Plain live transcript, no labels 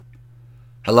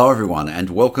Hello everyone and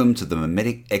welcome to the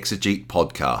Mimetic Exegete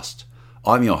podcast.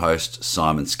 I'm your host,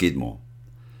 Simon Skidmore.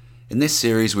 In this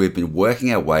series we've been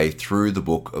working our way through the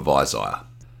book of Isaiah.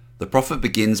 The prophet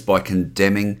begins by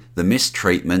condemning the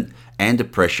mistreatment and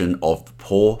oppression of the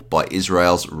poor by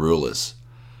Israel's rulers.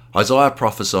 Isaiah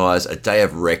prophesies a day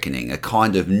of reckoning, a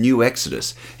kind of new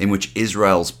exodus in which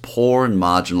Israel's poor and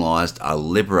marginalised are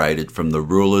liberated from the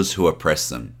rulers who oppress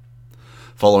them.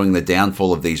 Following the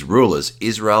downfall of these rulers,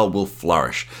 Israel will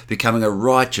flourish, becoming a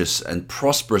righteous and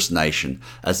prosperous nation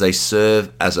as they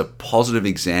serve as a positive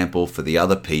example for the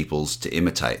other peoples to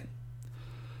imitate.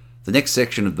 The next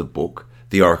section of the book,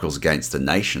 the Oracles Against the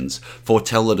Nations,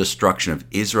 foretell the destruction of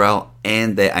Israel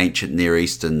and their ancient Near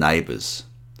Eastern neighbours.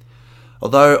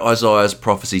 Although Isaiah's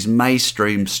prophecies may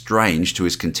seem strange to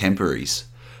his contemporaries,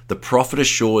 the prophet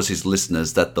assures his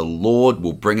listeners that the Lord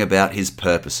will bring about his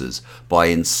purposes by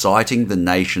inciting the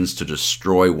nations to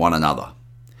destroy one another.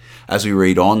 As we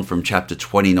read on from chapter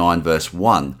 29 verse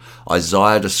 1,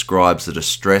 Isaiah describes the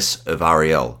distress of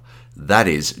Ariel, that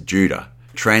is, Judah,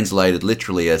 translated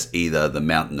literally as either the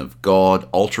mountain of God,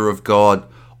 altar of God,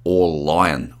 or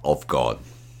lion of God.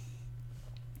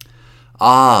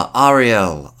 Ah,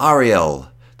 Ariel, Ariel,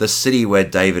 the city where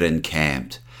David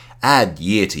encamped. Add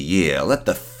year to year, let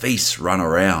the feasts run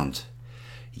around.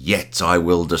 Yet I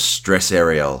will distress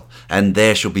Ariel, and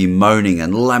there shall be moaning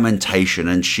and lamentation,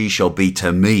 and she shall be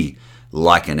to me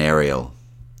like an Ariel.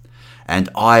 And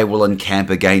I will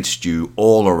encamp against you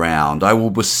all around. I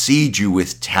will besiege you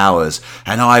with towers,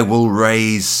 and I will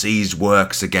raise siege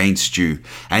works against you,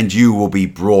 and you will be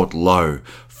brought low.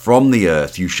 From the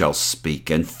earth you shall speak,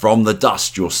 and from the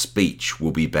dust your speech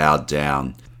will be bowed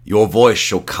down. Your voice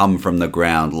shall come from the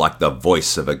ground like the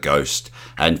voice of a ghost,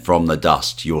 and from the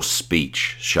dust your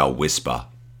speech shall whisper.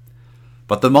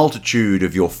 But the multitude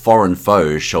of your foreign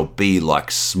foes shall be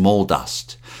like small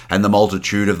dust, and the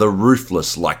multitude of the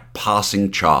ruthless like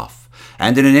passing chaff.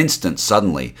 And in an instant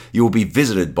suddenly you will be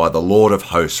visited by the Lord of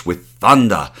hosts with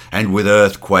thunder and with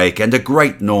earthquake and a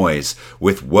great noise,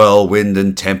 with whirlwind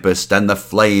and tempest and the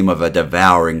flame of a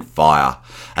devouring fire.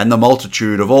 And the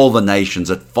multitude of all the nations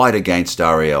that fight against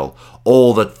Ariel,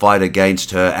 all that fight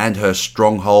against her and her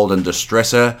stronghold and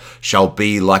distress her, shall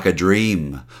be like a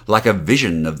dream, like a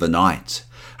vision of the night.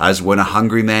 As when a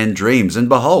hungry man dreams, and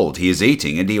behold, he is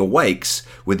eating, and he awakes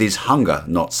with his hunger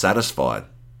not satisfied.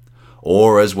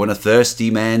 Or as when a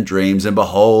thirsty man dreams, and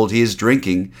behold, he is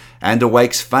drinking, and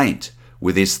awakes faint,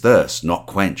 with his thirst not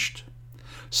quenched.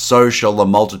 So shall the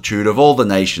multitude of all the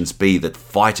nations be that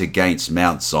fight against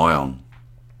Mount Zion.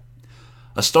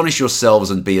 Astonish yourselves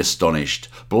and be astonished.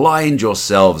 Blind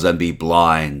yourselves and be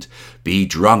blind. Be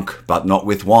drunk, but not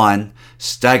with wine.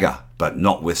 Stagger, but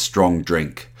not with strong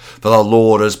drink. For the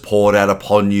Lord has poured out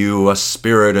upon you a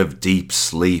spirit of deep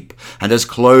sleep, and has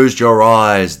closed your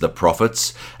eyes, the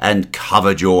prophets, and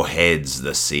covered your heads,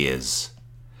 the seers.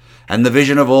 And the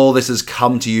vision of all this has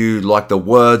come to you like the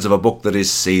words of a book that is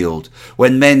sealed.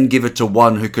 When men give it to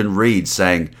one who can read,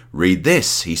 saying, "Read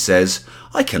this," he says,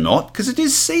 "I cannot, because it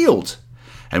is sealed."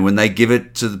 And when they give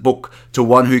it to the book to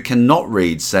one who cannot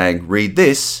read, saying, "Read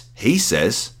this," he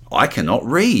says, "I cannot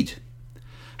read."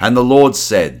 And the Lord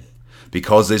said,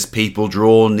 "Because this people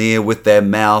draw near with their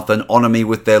mouth and honour me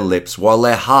with their lips, while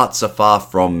their hearts are far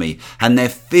from me, and their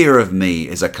fear of me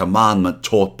is a commandment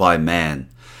taught by man.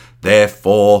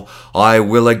 Therefore I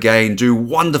will again do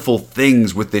wonderful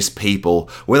things with this people,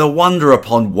 with a wonder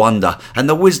upon wonder, and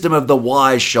the wisdom of the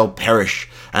wise shall perish,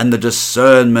 and the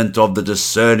discernment of the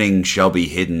discerning shall be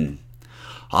hidden.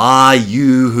 Ah,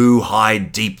 you who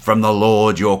hide deep from the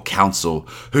Lord your counsel,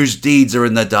 whose deeds are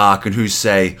in the dark, and who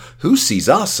say, 'Who sees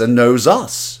us and knows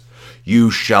us?'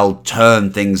 You shall turn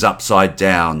things upside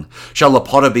down. Shall the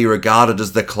potter be regarded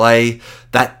as the clay,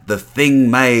 that the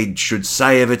thing made should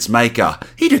say of its maker,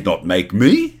 'He did not make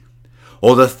me'?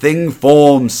 Or the thing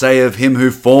formed say of him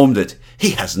who formed it,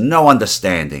 'He has no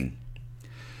understanding'?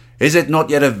 Is it not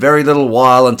yet a very little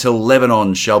while until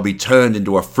Lebanon shall be turned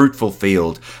into a fruitful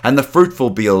field, and the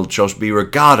fruitful field shall be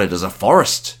regarded as a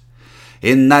forest?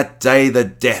 In that day the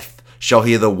deaf shall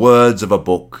hear the words of a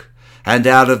book, and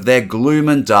out of their gloom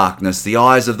and darkness the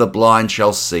eyes of the blind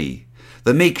shall see.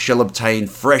 The meek shall obtain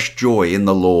fresh joy in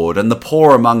the Lord, and the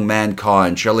poor among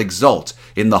mankind shall exult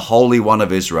in the Holy One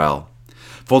of Israel.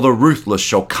 For the ruthless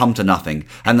shall come to nothing,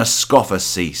 and the scoffer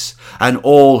cease, and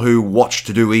all who watch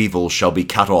to do evil shall be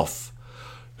cut off.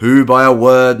 Who by a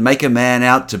word make a man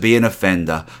out to be an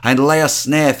offender, and lay a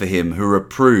snare for him who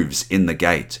reproves in the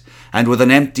gate, and with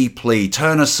an empty plea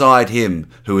turn aside him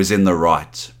who is in the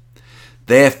right.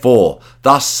 Therefore,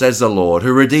 thus says the Lord,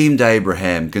 who redeemed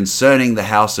Abraham concerning the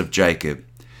house of Jacob,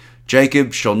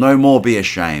 Jacob shall no more be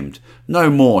ashamed, no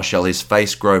more shall his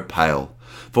face grow pale.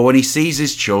 For when he sees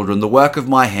his children, the work of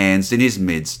my hands in his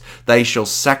midst, they shall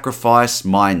sacrifice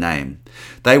my name.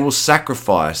 They will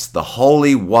sacrifice the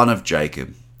Holy One of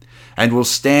Jacob, and will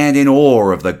stand in awe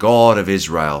of the God of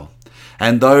Israel.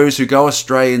 And those who go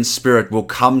astray in spirit will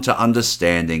come to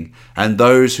understanding, and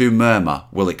those who murmur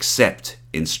will accept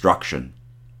instruction.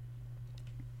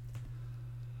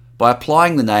 By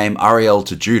applying the name Ariel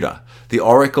to Judah, the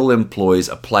oracle employs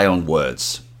a play on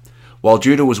words. While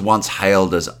Judah was once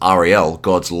hailed as Ariel,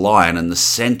 God's lion, and the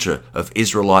centre of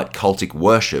Israelite cultic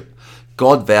worship,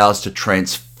 God vows to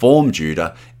transform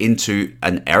Judah into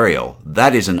an Ariel,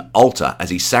 that is an altar, as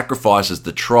he sacrifices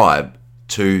the tribe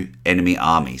to enemy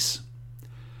armies.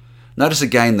 Notice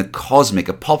again the cosmic,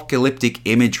 apocalyptic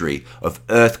imagery of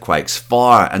earthquakes,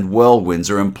 fire, and whirlwinds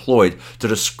are employed to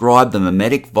describe the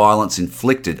mimetic violence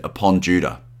inflicted upon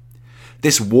Judah.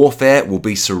 This warfare will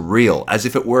be surreal, as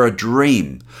if it were a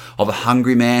dream of a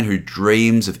hungry man who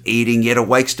dreams of eating yet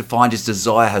awakes to find his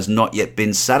desire has not yet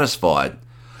been satisfied,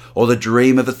 or the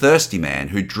dream of a thirsty man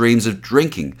who dreams of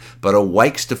drinking but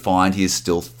awakes to find he is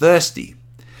still thirsty.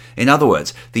 In other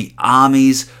words, the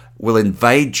armies will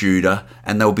invade Judah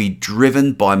and they'll be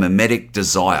driven by mimetic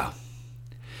desire.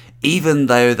 Even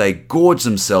though they gorge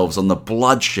themselves on the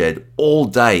bloodshed all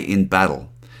day in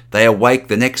battle, they awake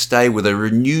the next day with a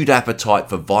renewed appetite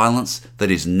for violence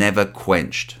that is never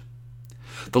quenched.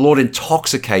 The Lord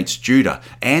intoxicates Judah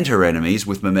and her enemies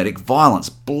with mimetic violence,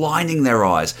 blinding their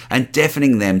eyes and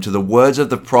deafening them to the words of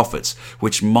the prophets,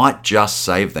 which might just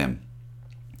save them.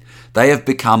 They have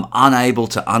become unable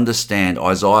to understand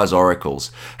Isaiah's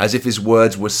oracles, as if his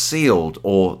words were sealed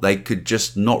or they could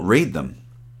just not read them.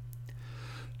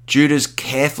 Judah's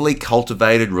carefully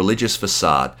cultivated religious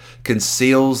facade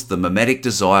conceals the mimetic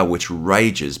desire which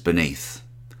rages beneath.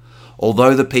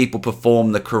 Although the people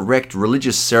perform the correct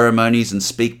religious ceremonies and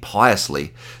speak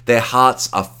piously, their hearts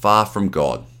are far from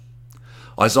God.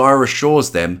 Isaiah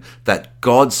assures them that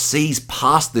God sees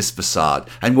past this facade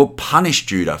and will punish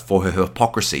Judah for her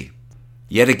hypocrisy.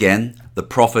 Yet again, the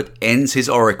prophet ends his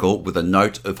oracle with a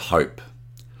note of hope.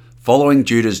 Following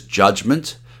Judah's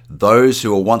judgment, those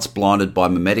who were once blinded by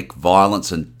mimetic violence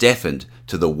and deafened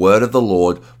to the word of the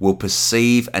Lord will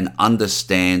perceive and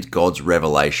understand God's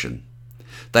revelation.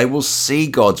 They will see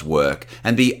God's work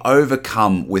and be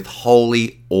overcome with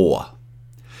holy awe.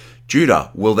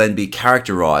 Judah will then be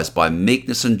characterized by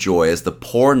meekness and joy as the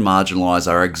poor and marginalized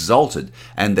are exalted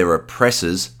and their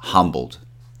oppressors humbled.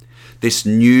 This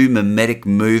new mimetic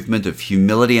movement of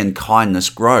humility and kindness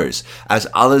grows as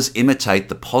others imitate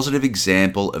the positive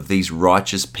example of these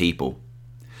righteous people.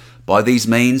 By these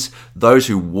means, those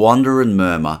who wander and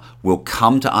murmur will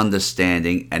come to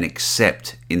understanding and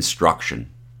accept instruction.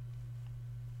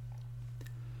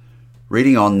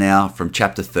 Reading on now from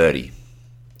chapter 30.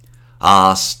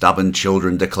 Ah, stubborn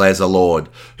children, declares the Lord,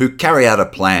 who carry out a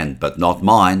plan, but not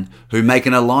mine, who make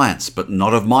an alliance, but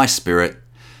not of my spirit,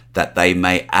 that they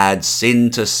may add sin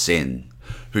to sin,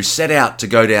 who set out to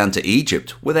go down to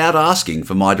Egypt without asking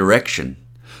for my direction,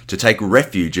 to take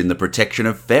refuge in the protection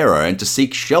of Pharaoh and to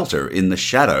seek shelter in the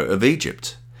shadow of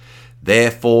Egypt.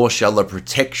 Therefore shall the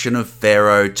protection of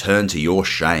Pharaoh turn to your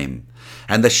shame,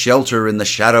 and the shelter in the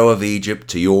shadow of Egypt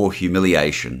to your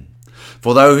humiliation.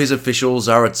 For though his officials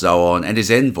are at Zoan and his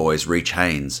envoys reach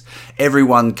Hanes,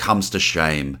 everyone comes to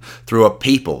shame through a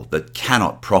people that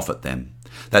cannot profit them,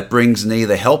 that brings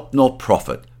neither help nor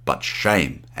profit, but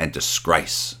shame and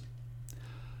disgrace.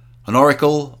 An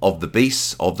oracle of the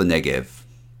beasts of the Negev.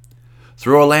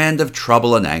 Through a land of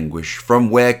trouble and anguish, from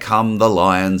where come the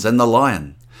lions and the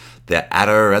lion, the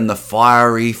adder and the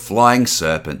fiery flying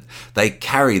serpent, they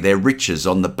carry their riches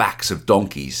on the backs of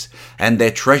donkeys, and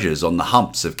their treasures on the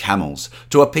humps of camels,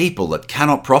 to a people that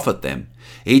cannot profit them.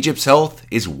 Egypt's health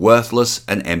is worthless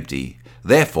and empty.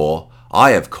 Therefore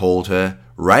I have called her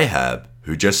Rahab,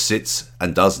 who just sits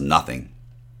and does nothing.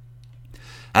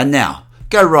 And now,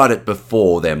 go write it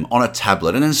before them on a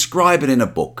tablet and inscribe it in a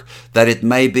book, that it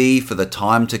may be for the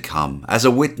time to come, as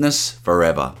a witness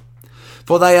forever.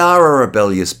 For they are a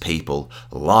rebellious people,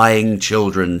 lying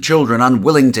children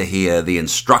unwilling to hear the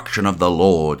instruction of the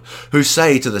Lord, who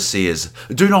say to the seers,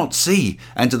 do not see,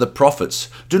 and to the prophets,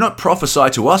 do not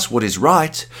prophesy to us what is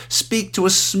right. Speak to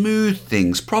us smooth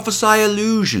things, prophesy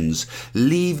illusions.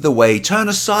 Leave the way, turn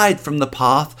aside from the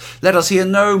path. Let us hear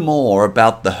no more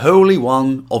about the Holy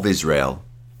One of Israel.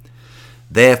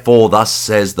 Therefore thus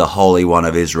says the Holy One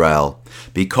of Israel,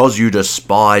 because you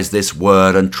despise this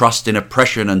word and trust in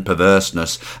oppression and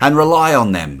perverseness, and rely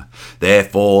on them.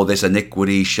 Therefore this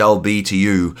iniquity shall be to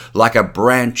you like a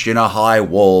branch in a high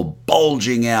wall,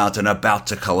 bulging out and about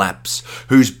to collapse,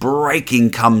 whose breaking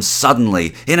comes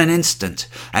suddenly in an instant,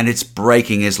 and its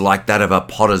breaking is like that of a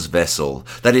potter's vessel,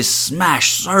 that is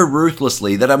smashed so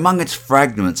ruthlessly that among its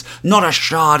fragments not a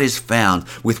shard is found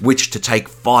with which to take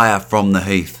fire from the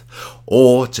heath,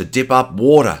 or to dip up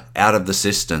water out of the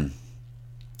cistern.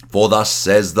 For thus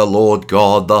says the Lord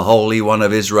God, the Holy One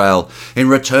of Israel, in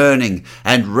returning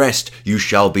and rest you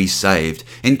shall be saved,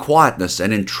 in quietness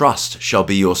and in trust shall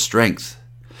be your strength.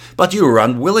 But you were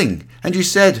unwilling, and you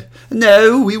said,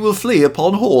 No, we will flee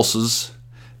upon horses.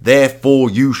 Therefore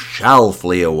you shall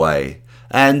flee away,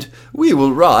 and we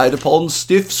will ride upon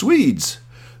stiff Swedes.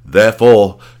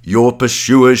 Therefore your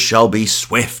pursuers shall be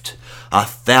swift.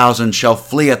 1,000 shall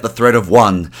flee at the threat of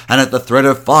one, and at the threat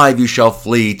of 5 you shall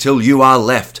flee, till you are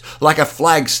left, like a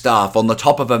flagstaff on the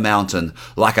top of a mountain,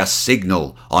 like a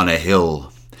signal on a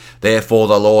hill. Therefore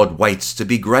the Lord waits to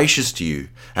be gracious to you,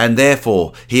 and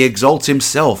therefore he exalts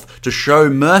himself to show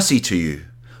mercy to you.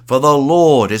 For the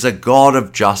Lord is a God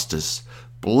of justice.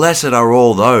 Blessed are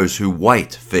all those who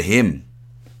wait for him.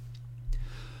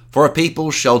 For a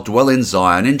people shall dwell in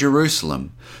Zion, in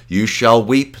Jerusalem. You shall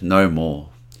weep no more.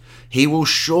 He will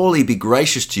surely be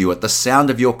gracious to you at the sound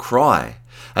of your cry.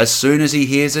 As soon as he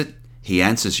hears it, he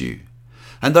answers you.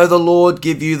 And though the Lord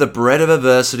give you the bread of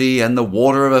adversity and the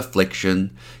water of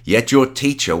affliction, yet your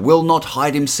teacher will not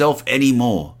hide himself any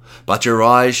more. But your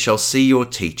eyes shall see your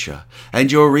teacher,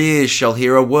 and your ears shall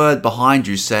hear a word behind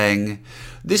you saying,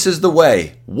 This is the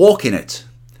way, walk in it.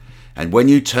 And when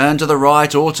you turn to the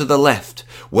right or to the left,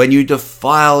 when you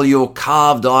defile your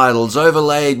carved idols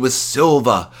overlaid with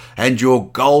silver and your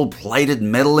gold-plated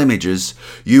metal images,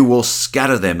 you will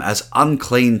scatter them as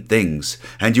unclean things,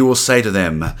 and you will say to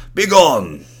them,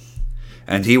 Begone!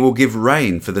 And he will give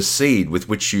rain for the seed with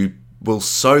which you will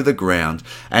sow the ground,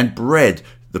 and bread,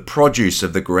 the produce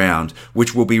of the ground,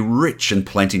 which will be rich and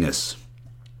plenteous.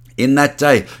 In that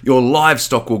day your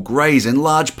livestock will graze in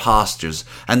large pastures,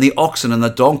 and the oxen and the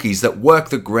donkeys that work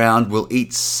the ground will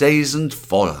eat seasoned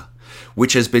fodder,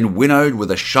 which has been winnowed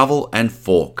with a shovel and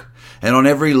fork. And on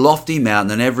every lofty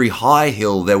mountain and every high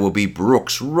hill there will be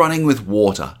brooks running with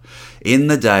water, in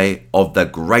the day of the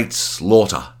great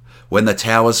slaughter, when the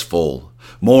towers fall.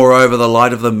 Moreover, the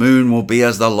light of the moon will be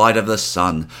as the light of the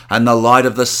sun, and the light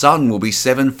of the sun will be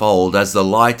sevenfold as the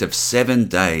light of 7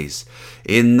 days.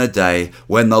 In the day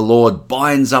when the Lord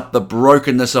binds up the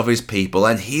brokenness of his people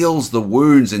and heals the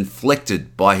wounds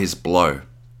inflicted by his blow.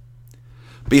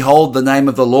 Behold, the name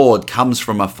of the Lord comes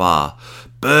from afar,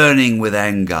 burning with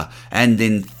anger and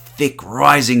in thick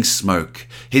rising smoke.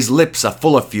 His lips are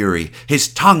full of fury.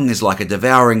 His tongue is like a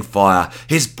devouring fire.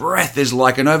 His breath is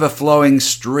like an overflowing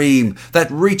stream that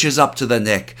reaches up to the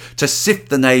neck, to sift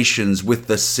the nations with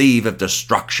the sieve of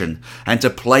destruction, and to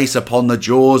place upon the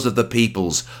jaws of the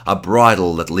peoples a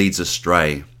bridle that leads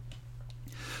astray.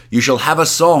 You shall have a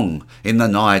song in the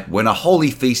night when a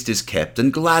holy feast is kept,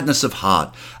 and gladness of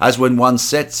heart, as when one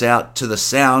sets out to the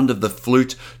sound of the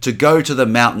flute to go to the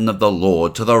mountain of the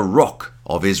Lord, to the rock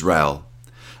of Israel.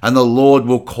 And the Lord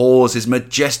will cause his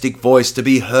majestic voice to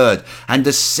be heard, and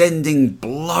descending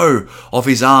blow of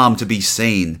his arm to be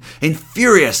seen, in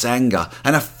furious anger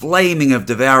and a flaming of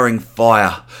devouring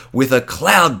fire. With a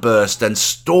cloudburst and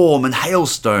storm and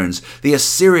hailstones, the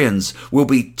Assyrians will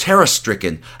be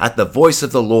terror-stricken at the voice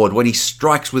of the Lord when he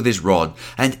strikes with his rod,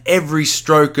 and every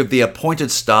stroke of the appointed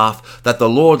staff that the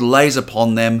Lord lays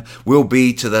upon them will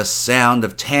be to the sound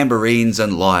of tambourines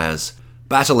and lyres.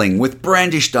 Battling with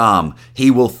brandished arm,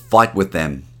 he will fight with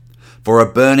them. For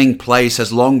a burning place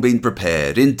has long been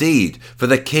prepared. Indeed, for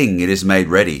the king it is made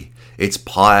ready. Its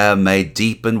pyre made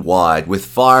deep and wide, with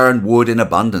fire and wood in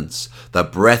abundance. The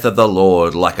breath of the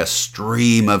Lord, like a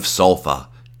stream of sulphur,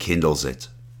 kindles it.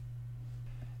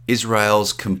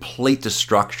 Israel's complete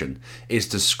destruction is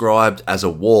described as a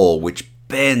wall which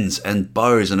bends and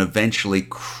bows and eventually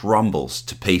crumbles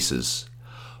to pieces.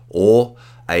 Or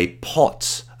a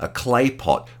clay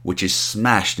pot which is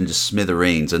smashed into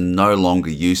smithereens and no longer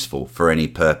useful for any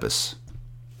purpose.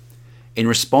 In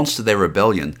response to their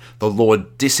rebellion, the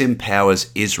Lord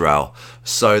disempowers Israel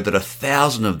so that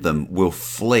 1,000 of them will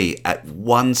flee at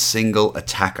one single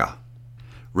attacker,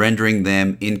 rendering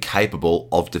them incapable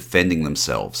of defending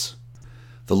themselves.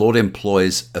 The Lord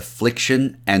employs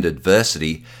affliction and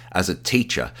adversity as a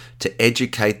teacher to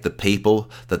educate the people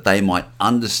that they might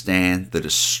understand the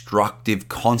destructive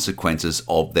consequences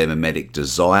of their mimetic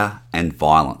desire and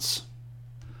violence.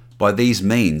 By these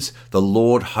means, the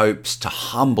Lord hopes to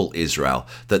humble Israel,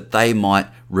 that they might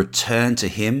return to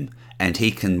him, and he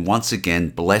can once again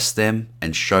bless them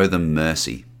and show them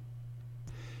mercy.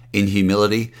 In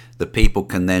humility, the people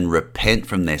can then repent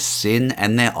from their sin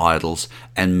and their idols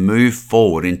and move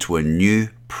forward into a new,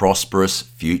 prosperous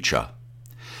future.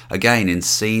 Again, in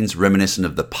scenes reminiscent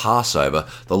of the Passover,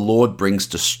 the Lord brings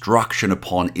destruction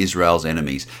upon Israel's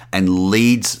enemies and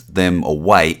leads them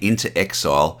away into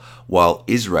exile, while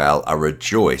Israel are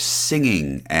rejoiced,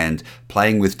 singing and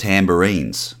playing with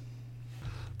tambourines.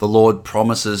 The Lord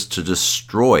promises to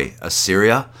destroy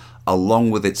Assyria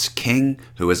along with its king,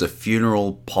 who has a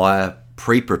funeral pyre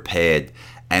pre-prepared,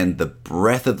 and the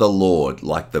breath of the Lord,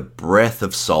 like the breath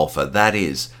of sulphur, that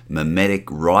is,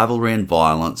 mimetic rivalry and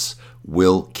violence,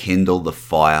 will kindle the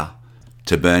fire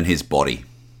to burn his body.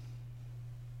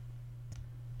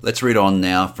 Let's read on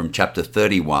now from chapter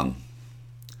 31.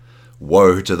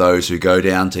 Woe to those who go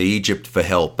down to Egypt for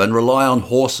help and rely on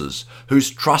horses,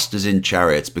 whose trust is in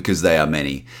chariots because they are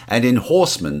many, and in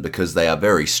horsemen because they are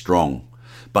very strong.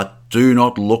 But do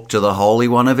not look to the Holy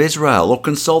One of Israel or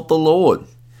consult the Lord.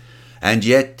 And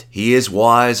yet he is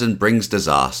wise and brings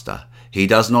disaster. He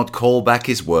does not call back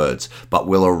his words, but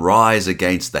will arise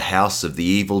against the house of the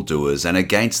evildoers and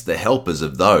against the helpers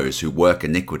of those who work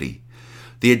iniquity.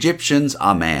 The Egyptians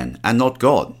are man and not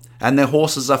God, and their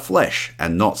horses are flesh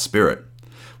and not spirit.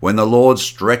 When the Lord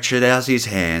stretches out his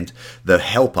hand, the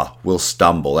helper will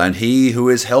stumble, and he who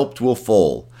is helped will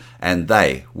fall, and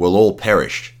they will all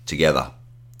perish together.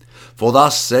 For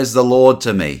thus says the Lord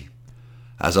to me,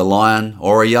 as a lion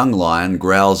or a young lion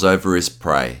growls over his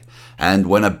prey, and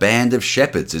when a band of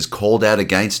shepherds is called out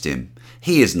against him,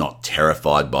 he is not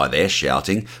terrified by their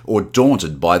shouting or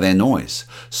daunted by their noise.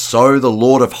 So the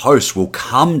Lord of hosts will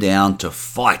come down to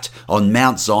fight on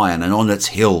Mount Zion and on its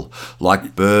hill,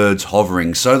 like birds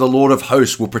hovering. So the Lord of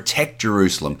hosts will protect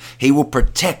Jerusalem. He will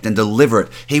protect and deliver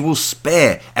it. He will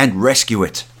spare and rescue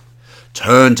it.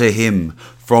 Turn to him,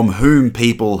 from whom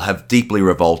people have deeply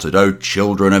revolted, O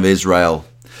children of Israel.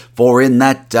 For in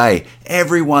that day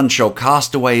everyone shall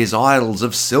cast away his idols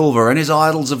of silver and his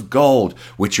idols of gold,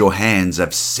 which your hands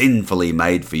have sinfully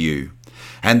made for you.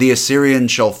 And the Assyrian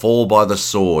shall fall by the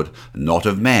sword, not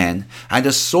of man, and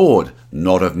a sword,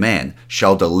 not of man,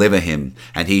 shall deliver him,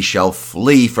 and he shall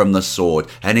flee from the sword,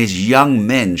 and his young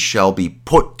men shall be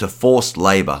put to forced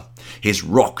labour. His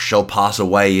rock shall pass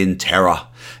away in terror,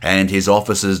 and his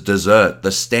officers desert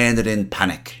the standard in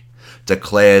panic.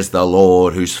 Declares the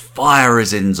Lord, whose fire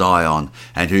is in Zion,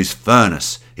 and whose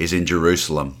furnace is in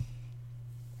Jerusalem.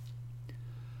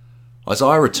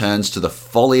 Isaiah returns to the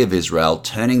folly of Israel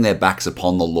turning their backs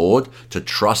upon the Lord to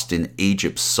trust in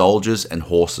Egypt's soldiers and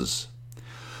horses.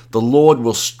 The Lord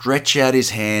will stretch out his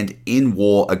hand in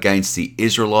war against the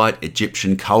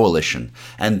Israelite-Egyptian coalition,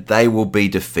 and they will be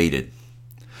defeated.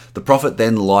 The prophet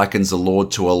then likens the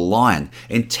Lord to a lion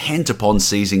intent upon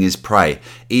seizing his prey,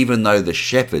 even though the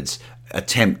shepherds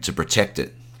attempt to protect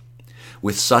it.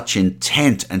 With such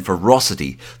intent and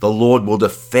ferocity, the Lord will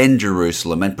defend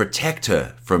Jerusalem and protect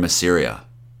her from Assyria.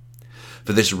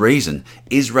 For this reason,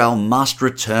 Israel must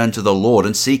return to the Lord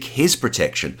and seek his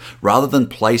protection, rather than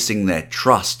placing their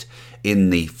trust in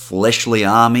the fleshly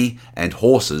army and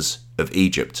horses of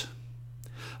Egypt.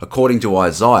 According to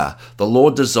Isaiah, the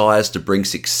Lord desires to bring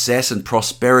success and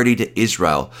prosperity to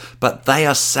Israel, but they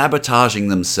are sabotaging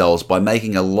themselves by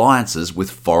making alliances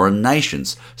with foreign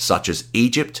nations, such as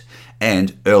Egypt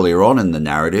and, earlier on in the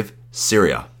narrative,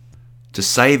 Syria. To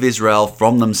save Israel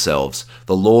from themselves,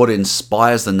 the Lord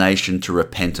inspires the nation to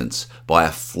repentance by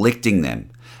afflicting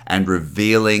them and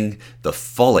revealing the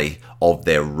folly of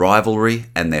their rivalry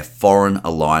and their foreign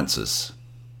alliances.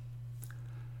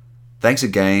 Thanks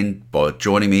again for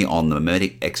joining me on the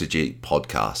Mimetic Exegete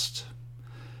podcast.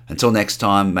 Until next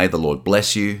time, may the Lord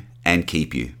bless you and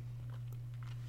keep you.